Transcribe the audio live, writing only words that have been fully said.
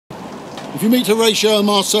If you meet Horatio and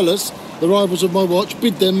Marcellus, the rivals of my watch,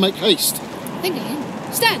 bid them make haste. Think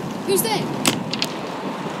again. Stand! Who's there?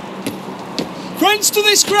 Friends to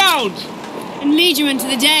this ground! And liegemen to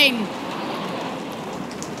the Dane.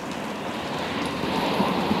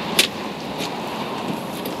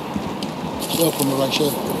 Welcome, Horatio.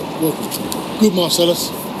 Welcome. Good, Marcellus.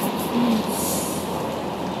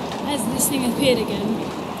 Has this thing appeared again?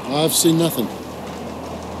 I've seen nothing.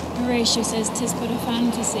 Horatio says 'tis but a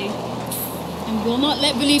fantasy, and will not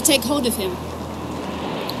let belief take hold of him.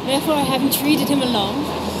 Therefore I have entreated him along,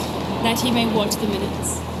 that he may watch the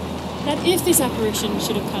minutes. That if this apparition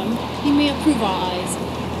should have come, he may approve our eyes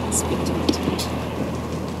and speak to it.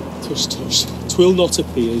 Tush, tush. 'Twill not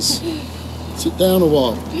appears. Sit down a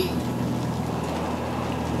while.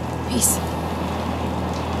 Peace.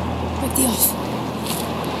 Break thee off.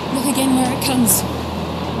 Look again where it comes.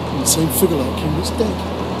 The same figure like him that's dead.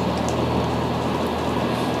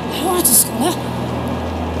 Thou art a scholar.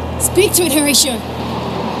 Speak to it, Horatio.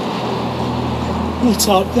 What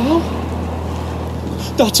art thou?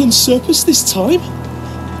 That unsurpassed this time?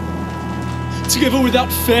 Together with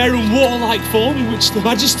that fair and warlike form in which the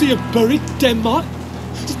majesty of buried Denmark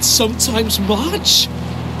did sometimes march?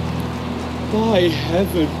 By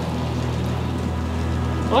heaven!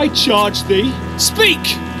 I charge thee, speak!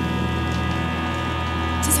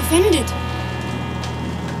 'Tis offended.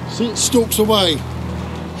 See it stalks away.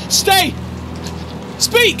 Stay!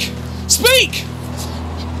 Speak! Speak!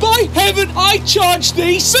 By heaven, I charge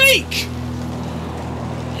thee, speak!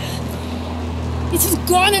 It is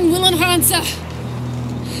gone and will not answer.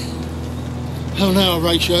 How now,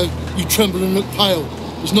 Horatio? You tremble and look pale.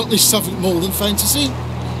 Is not this something more than fantasy?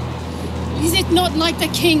 Is it not like the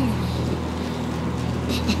king?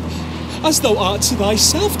 As thou art to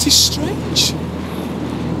thyself, 'tis strange.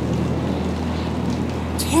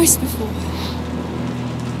 Twice before.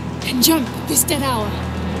 And jump this dead hour.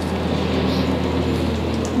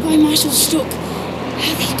 By Marshal Stook,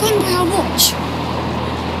 have he gone by our watch?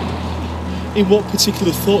 In what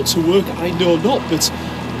particular thought to work I know not, but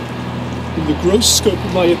in the gross scope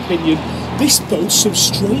of my opinion, this bodes some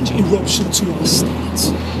strange eruption to our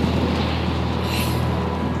state.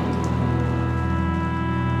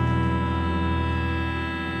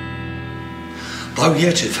 Though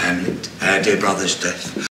yet of Hamlet, our dear brother's death,